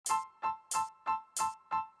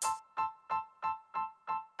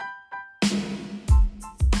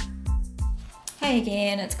Hey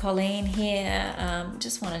again, it's Colleen here.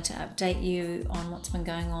 Just wanted to update you on what's been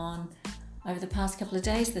going on over the past couple of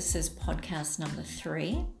days. This is podcast number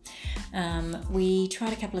 3. We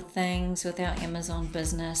tried a couple of things with our Amazon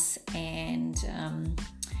business and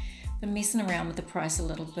been messing around with the price a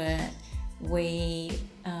little bit. We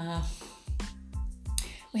had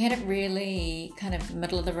it really kind of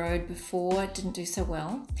middle of the road before. It didn't do so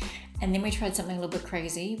well. And then we tried something a little bit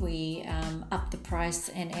crazy. We upped the price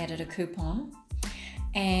and added a coupon.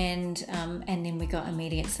 And then we got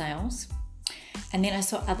immediate sales. And then I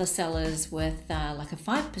saw other sellers with like a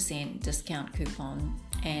 5% discount coupon,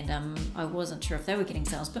 and I wasn't sure if they were getting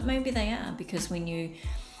sales, but maybe they are, because when you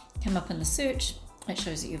come up in the search, it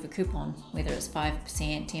shows that you have a coupon, whether it's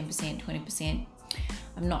 5%, 10%, 20%.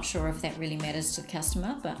 I'm not sure if that really matters to the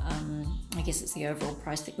customer, but I guess it's the overall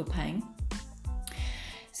price that you're paying.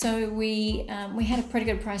 So we had a pretty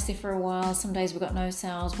good price there for a while. Some days we got no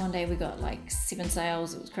sales. One day we got like 7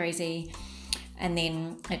 sales. It was crazy. And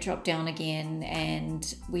then it dropped down again,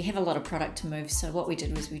 and we have a lot of product to move. So what we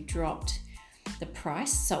did was we dropped the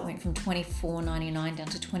price. So it went from $24.99 down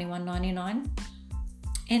to $21.99.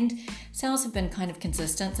 And sales have been kind of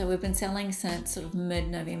consistent. So we've been selling since sort of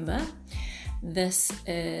mid-November.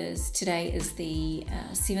 Today is the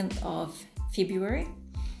 7th of February.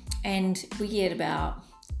 And we get about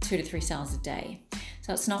 2 to 3 sales a day.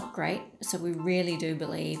 So it's not great. So we really do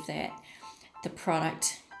believe that the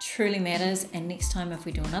product truly matters. And next time, if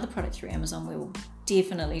we do another product through Amazon, we will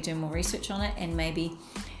definitely do more research on it and maybe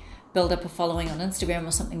build up a following on Instagram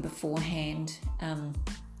or something beforehand.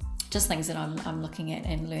 Just things that I'm looking at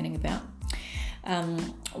and learning about.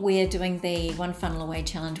 We're doing the One Funnel Away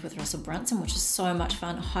challenge with Russell Brunson, which is so much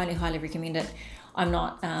fun. Highly recommend it. I'm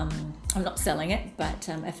not selling it, but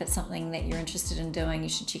if it's something that you're interested in doing, you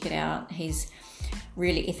should check it out. He's a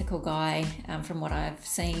really ethical guy. From what I've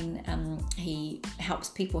seen, he helps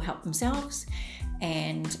people help themselves,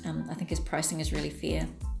 and I think his pricing is really fair.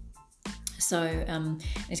 So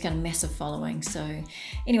he's got a massive following. So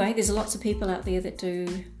anyway, there's lots of people out there that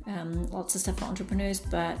do lots of stuff for entrepreneurs,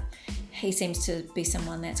 but he seems to be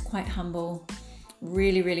someone that's quite humble,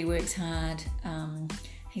 really works hard.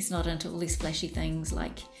 He's not into all these flashy things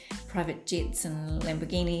like private jets and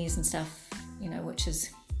Lamborghinis and stuff, which is,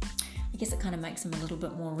 I guess it kind of makes him a little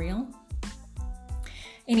bit more real.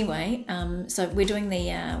 Anyway, so we're doing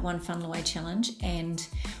the One Funnel Away challenge, and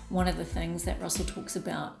one of the things that Russell talks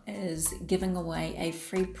about is giving away a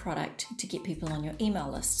free product to get people on your email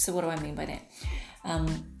list. So what do I mean by that?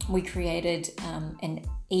 We created an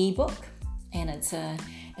ebook, and it's a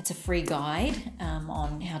free guide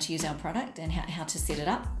on how to use our product and how to set it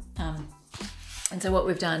up. And so what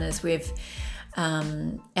we've done is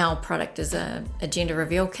our product is a gender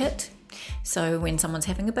reveal kit. So when someone's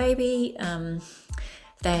having a baby,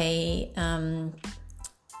 if they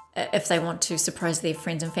want to surprise their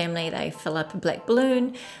friends and family, they fill up a black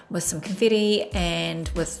balloon with some confetti, and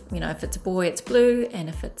with, if it's a boy, it's blue, and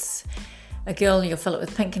if it's a girl, you'll fill it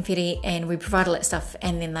with pink confetti, and we provide all that stuff,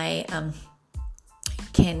 and then they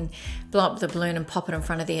can blow up the balloon and pop it in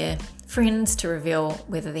front of their friends to reveal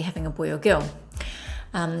whether they're having a boy or girl.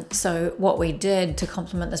 So what we did to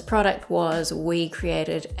complement this product was we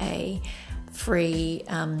created a free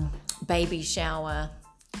baby shower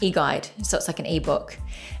e-guide. So it's like an e-book,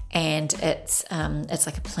 and it's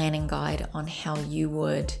like a planning guide on how you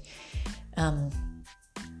would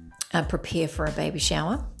prepare for a baby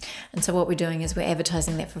shower. And so what we're doing is we're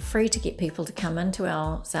advertising that for free to get people to come into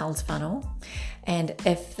our sales funnel. And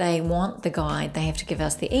if they want the guide, they have to give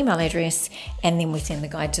us their email address, and then we send the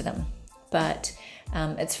guide to them. But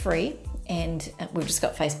it's free, and we've just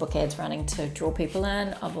got Facebook ads running to draw people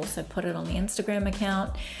in. I've also put it on the Instagram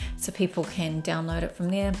account so people can download it from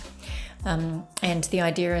there. And the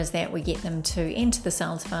idea is that we get them to enter the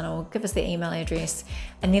sales funnel, give us their email address,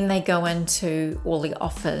 and then they go into all the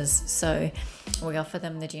offers. So we offer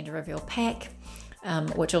them the gender reveal pack,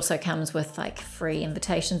 which also comes with like free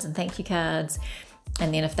invitations and thank you cards.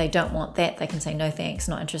 And then if they don't want that, they can say no thanks,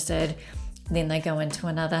 not interested. Then they go into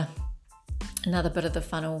another bit of the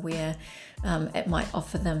funnel where it might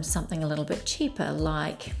offer them something a little bit cheaper,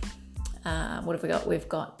 like what have we got? We've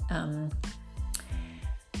got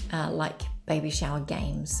like baby shower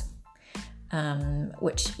games,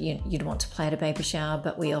 which you'd want to play at a baby shower,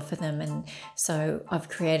 but we offer them. And so I've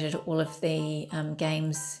created all of the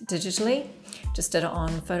games digitally, just did it on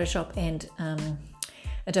Photoshop and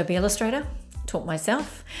Adobe Illustrator, taught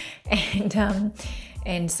myself,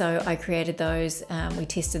 and so I created those. We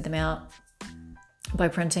tested them out by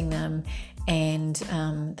printing them, and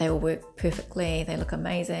they all work perfectly. They look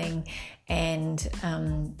amazing, and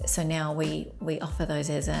so now we offer those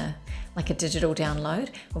as a digital download.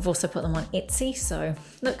 We've also put them on Etsy, so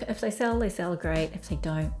look, if they sell great. If they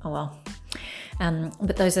don't, oh well.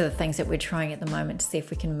 But those are the things that we're trying at the moment to see if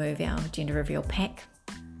we can move our gender reveal pack.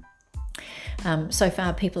 So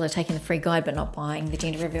far, people are taking the free guide but not buying the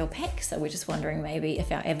gender reveal pack. So we're just wondering maybe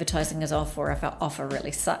if our advertising is off or if our offer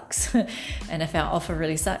really sucks. And if our offer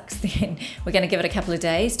really sucks, then we're going to give it a couple of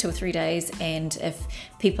days, 2 or 3 days. And if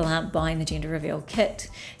people aren't buying the gender reveal kit,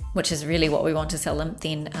 which is really what we want to sell them,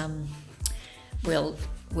 then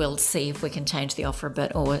we'll see if we can change the offer a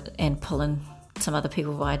bit and pull in some other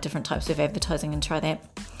people via different types of advertising and try that.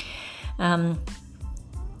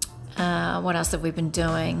 What else have we been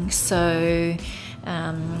doing? So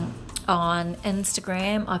on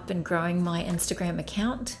Instagram, I've been growing my Instagram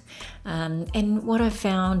account, and what I've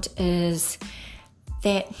found is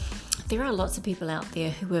that there are lots of people out there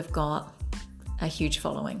who have got a huge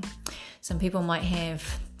following. Some people might have,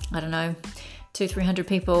 200-300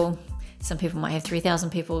 people. Some people might have 3,000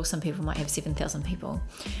 people. Some people might have 7,000 people.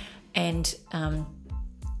 And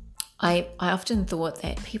I often thought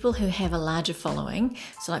that people who have a larger following,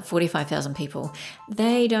 so like 45,000 people,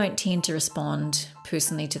 they don't tend to respond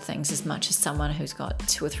personally to things as much as someone who's got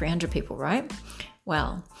 200 or 300 people, right?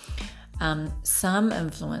 Well, some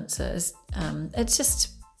influencers, it's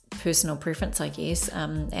just personal preference, I guess,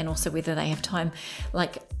 and also whether they have time.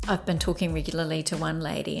 Like, I've been talking regularly to one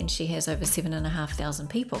lady and she has over 7,500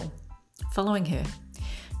 people following her.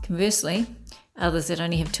 Conversely, others that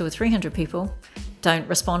only have 200 or 300 people don't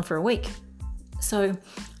respond for a week. So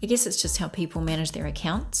I guess it's just how people manage their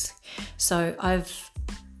accounts. So I've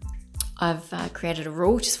created a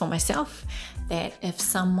rule just for myself that if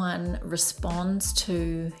someone responds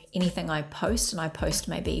to anything I post, and I post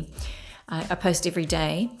I post every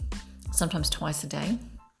day, sometimes twice a day,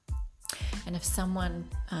 and if someone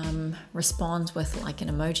responds with like an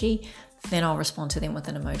emoji, then I'll respond to them with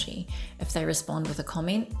an emoji. If they respond with a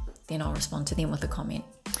comment, then I'll respond to them with a comment.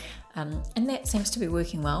 And that seems to be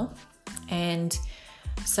working well. And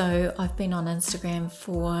so I've been on Instagram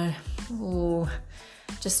for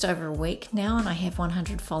just over a week now, and I have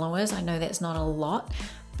 100 followers. I know that's not a lot,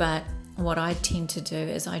 but what I tend to do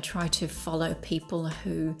is I try to follow people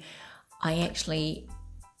who I actually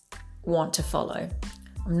want to follow.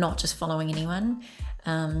 I'm not just following anyone.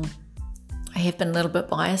 I have been a little bit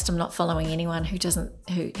biased. I'm not following anyone who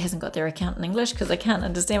hasn't got their account in English because I can't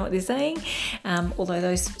understand what they're saying.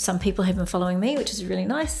 Although some people have been following me, which is really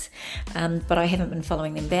nice, but I haven't been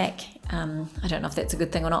following them back. I don't know if that's a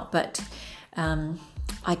good thing or not, but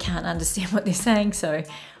I can't understand what they're saying, so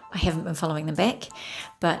I haven't been following them back.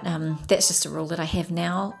 But that's just a rule that I have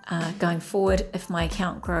now. Going forward, if my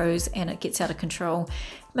account grows and it gets out of control,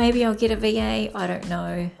 maybe I'll get a VA. I don't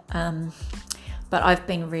know. But I've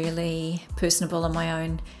been really personable on my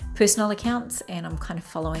own personal accounts, and I'm kind of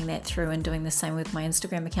following that through and doing the same with my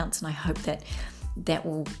Instagram accounts, and I hope that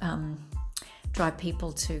will drive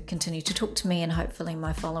people to continue to talk to me, and hopefully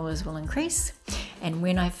my followers will increase. And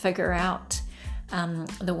when I figure out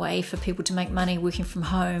the way for people to make money working from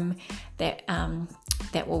home that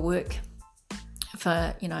will work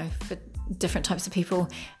for different types of people,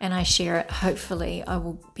 and I share it, hopefully I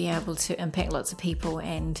will be able to impact lots of people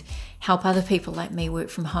and help other people like me work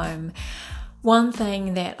from home. One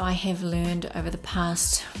thing that I have learned over the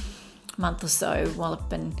past month or so while I've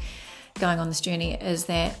been going on this journey is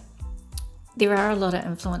that there are a lot of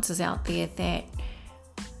influencers out there that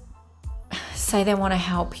say they want to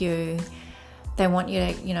help you, they want you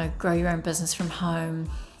to grow your own business from home,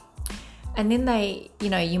 and then they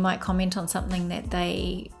you might comment on something that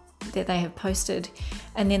they have posted,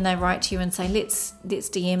 and then they write to you and say, let's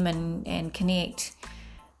DM and connect.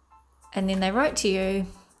 And then they write to you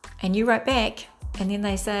and you write back, and then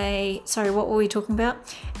they say, sorry, what were we talking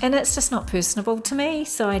about? And it's just not personable to me.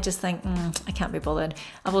 So I just think, I can't be bothered.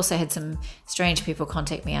 I've also had some strange people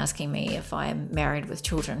contact me asking me if I'm married with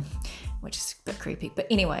children, which is a bit creepy. But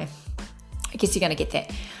anyway, I guess you're going to get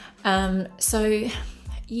that. So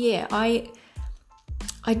yeah, I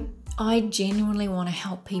genuinely want to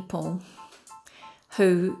help people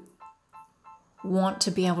who want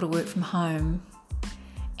to be able to work from home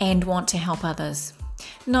and want to help others,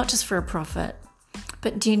 not just for a profit,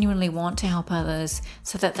 but genuinely want to help others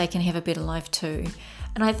so that they can have a better life too.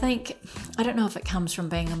 And I don't know if it comes from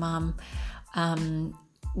being a mum,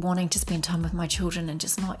 wanting to spend time with my children and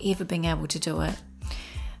just not ever being able to do it,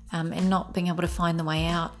 and not being able to find the way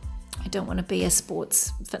out. I don't want to be a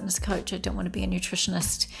sports fitness coach. I don't want to be a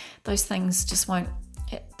nutritionist. Those things just won't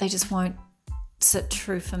sit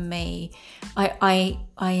true for me. I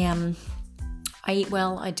I eat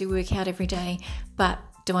well, I do work out every day, but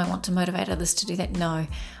do I want to motivate others to do that? No.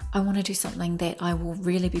 I want to do something that I will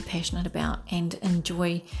really be passionate about and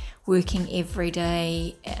enjoy working every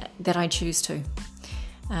day that I choose to.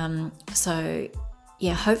 So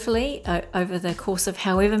yeah, hopefully over the course of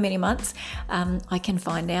however many months, I can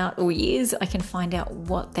find out, or years, I can find out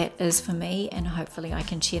what that is for me, and hopefully I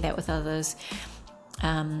can share that with others,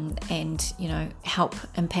 and help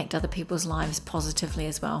impact other people's lives positively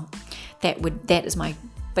as well. That is my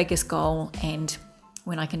biggest goal, and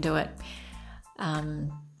when I can do it,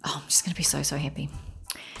 I'm just going to be so happy.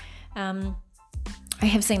 I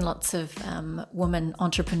have seen lots of women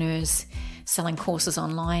entrepreneurs selling courses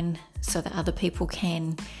online so that other people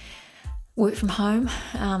can work from home.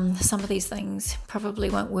 Some of these things probably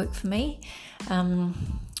won't work for me. I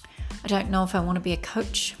don't know if I want to be a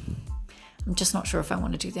coach. I'm just not sure if I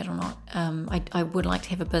want to do that or not. I would like to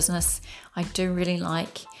have a business. I do really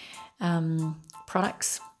like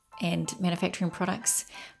products and manufacturing products,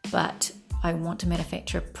 but I want to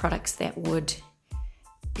manufacture products that would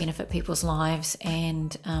benefit people's lives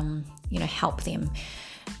and help them.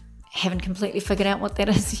 Haven't completely figured out what that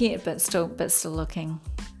is yet, but still looking.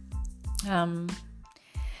 The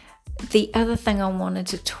other thing I wanted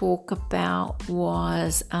to talk about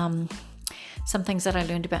was some things that I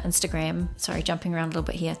learned about Instagram. Sorry, jumping around a little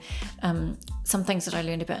bit here. Some things that I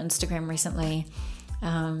learned about Instagram recently.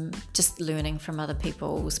 Just learning from other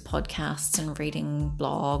people's podcasts and reading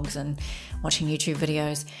blogs and watching YouTube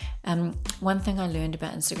videos. One thing I learned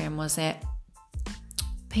about Instagram was that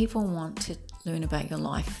people want to learn about your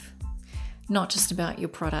life, not just about your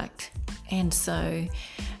product. And so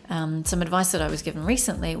some advice that I was given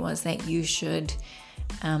recently was that you should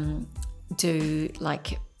do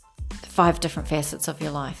like 5 different facets of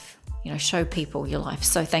your life, show people your life.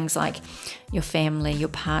 So things like your family, your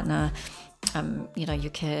partner,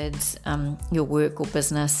 your kids, your work or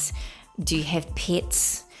business. Do you have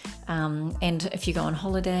pets? And if you go on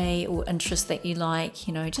holiday, or interests that you like,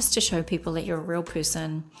 just to show people that you're a real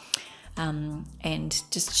person, and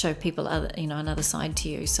just show people another side to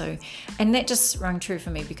you. So, and that just rang true for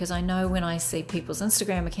me, because I know when I see people's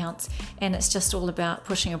Instagram accounts and it's just all about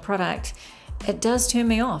pushing a product, it does turn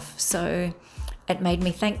me off. So it made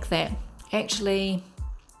me think that actually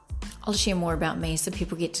I'll share more about me so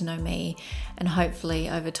people get to know me, and hopefully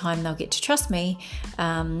over time they'll get to trust me.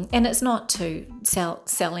 And it's not to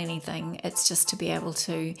sell anything, it's just to be able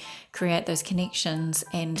to create those connections.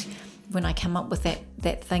 And when I come up with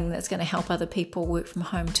that thing that's going to help other people work from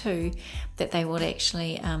home too, that they would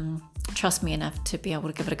actually trust me enough to be able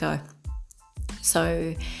to give it a go.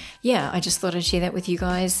 So yeah, I just thought I'd share that with you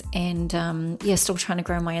guys. And still trying to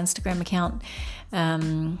grow my Instagram account.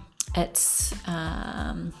 It's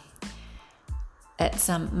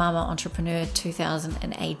Mama Entrepreneur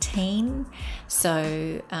 2018.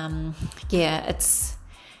 So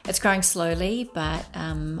it's growing slowly, but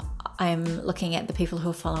I'm looking at the people who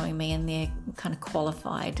are following me, and they're kind of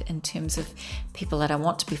qualified in terms of people that I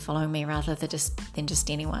want to be following me rather than just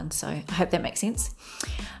anyone. So I hope that makes sense.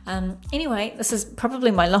 Anyway, this is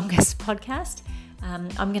probably my longest podcast. I'm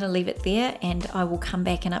going to leave it there, and I will come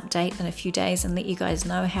back and update in a few days and let you guys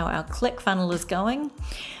know how our ClickFunnels is going,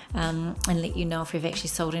 and let you know if we've actually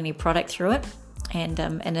sold any product through it. And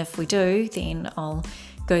if we do, then I'll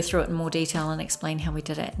go through it in more detail and explain how we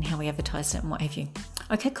did it and how we advertised it and what have you.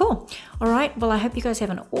 Okay, cool. All right. Well, I hope you guys have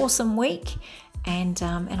an awesome week, and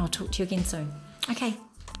I'll talk to you again soon. Okay.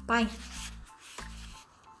 Bye.